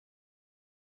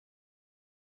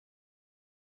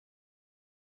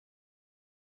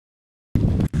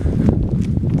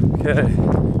Okay,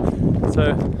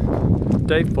 so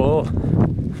day 4,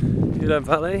 Elan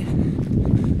Valley.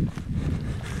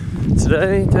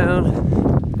 Today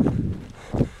down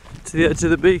to the edge of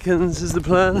the beacons is the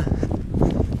plan.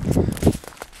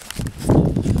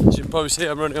 As you can probably see,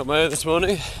 I'm running on my own this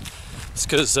morning. It's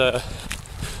because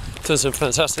I've done some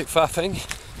fantastic faffing,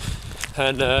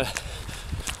 and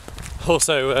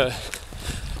also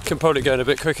can probably go in a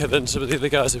bit quicker than some of the other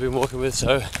guys I've been walking with,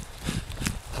 so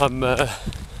I'm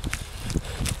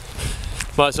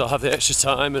might as well have the extra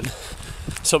time and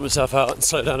sort myself out and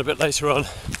slow down a bit later on.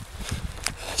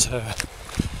 So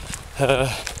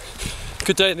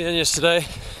good day in the end yesterday.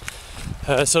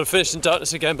 Sort of finished in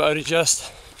darkness again, but only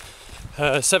just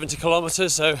 70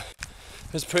 kilometres, so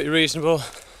it was pretty reasonable.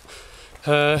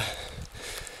 Just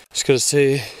got to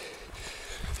see.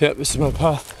 Yep, this is my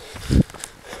path.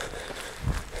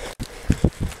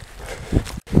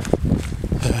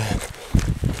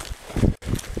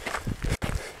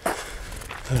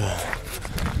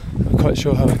 I'm quite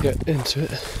sure how I get into it.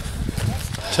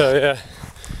 So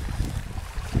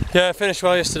yeah, I finished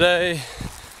well yesterday. I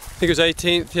think it was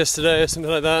 18th yesterday or something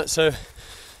like that. So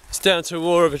it's down to a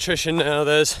war of attrition now.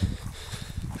 There's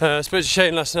I spoke to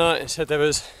Shane last night and said there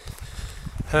was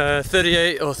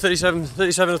 38 or 37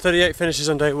 or 38 finishes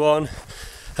on day 1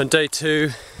 and day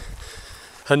 2,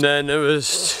 and then it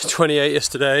was 28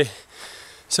 yesterday.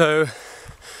 So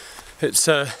it's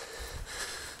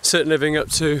certainly living up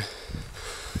to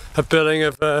a billing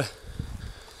of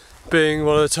being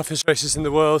one of the toughest races in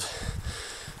the world,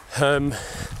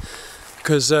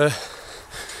 because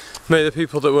many of the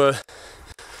people that were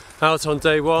out on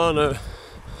day 1 are,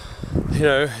 you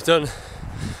know, done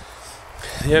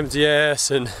the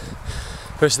MDS and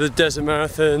most of the desert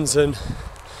marathons and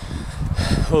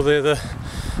all the other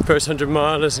various 100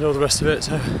 milers and all the rest of it.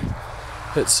 So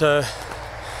it's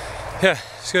yeah,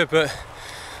 it's good, but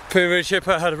feeling really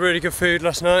chipper. I had a really good food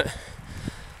last night,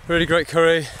 really great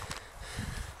curry,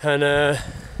 and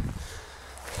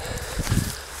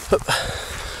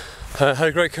had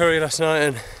a great curry last night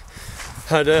and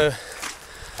had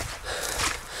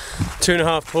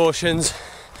 2.5 portions.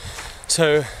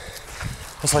 So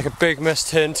it's like a big mess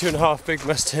tin, 2.5 big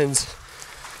mess tins,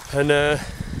 and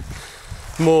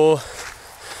more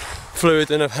fluid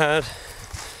than I've had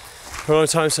for a long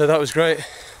time, so that was great.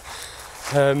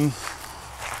 And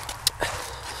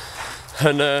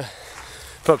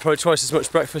but probably twice as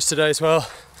much breakfast today as well,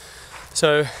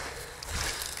 so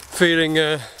feeling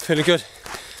good.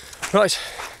 Right,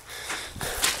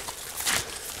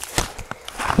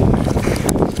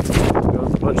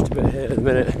 got bunched a bit here in a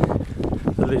minute.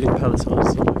 The leading peloton is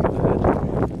still looking ahead.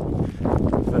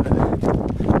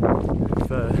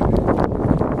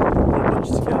 We've all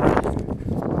bunched together.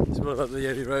 It's more like the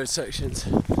Diary road sections.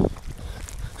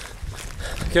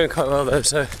 Going quite well though,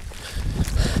 so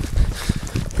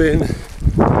been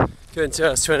going 2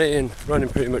 hours 20 and running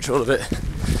pretty much all of it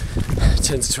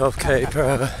 10 to 12k per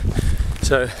hour,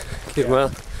 so keeping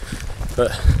well,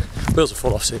 but wheels will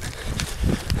fall off soon.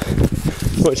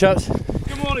 What, chaps?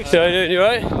 Good morning. How you doing? You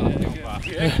alright?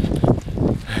 Yeah.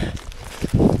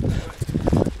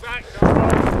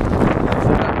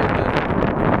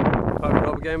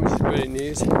 Again, which is really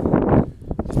news. It's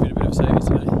been a bit of a saviour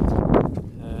today.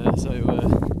 So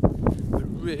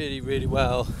really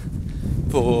well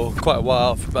for quite a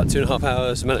while, for about 2.5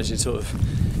 hours, managing sort of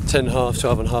 10.5,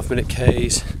 12.5 minute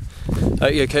Ks,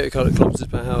 kilometres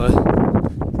per hour.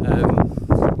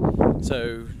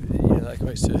 So you know, that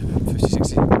equates to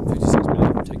 56 minute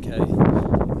 10k.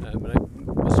 And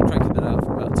I was cranking that out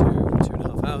for about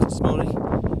 2.5 hours this morning,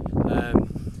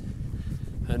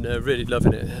 and really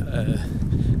loving it.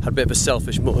 Had a bit of a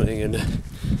selfish morning and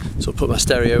sort of put my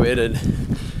stereo in and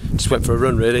just went for a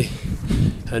run really,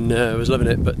 and was loving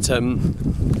it, but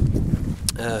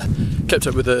kept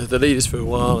up with the leaders for a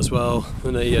while as well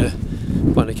when they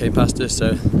finally came past us,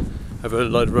 so over a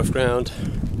load of rough ground.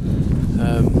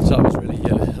 So that was really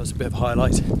that was a bit of a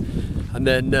highlight, and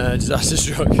then disaster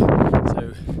struck.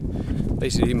 So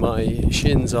basically my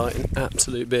shins are in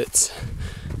absolute bits,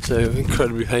 so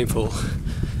incredibly painful.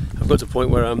 I've got to a point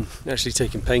where I'm actually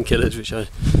taking painkillers, which I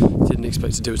didn't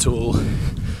expect to do at all.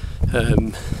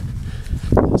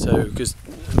 So, because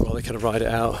well, they kind of ride it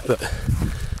out, but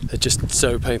they're just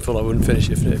so painful I wouldn't finish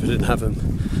it if I didn't have them.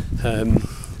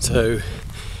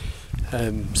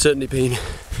 Certainly been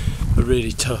a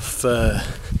really tough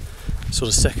sort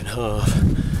of second half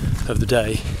of the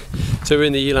day. So we're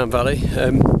in the Elan Valley.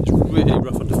 It's really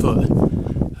rough underfoot.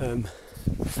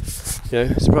 You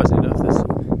know, surprisingly enough, there's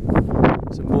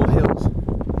some more hills.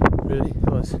 Really,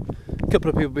 there's a couple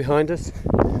of people behind us.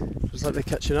 Looks like they're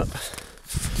catching up.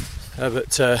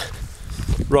 But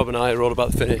Rob and I are all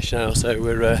about the finish now, so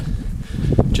we're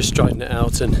just striding it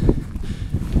out and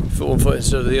put one foot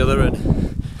instead of the other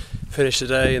and finish the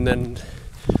day. And then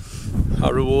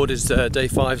our reward is day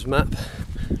 5's map,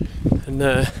 and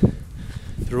the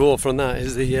reward from that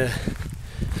is the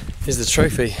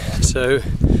trophy. So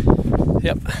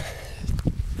yep,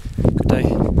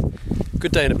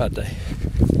 good day and a bad day.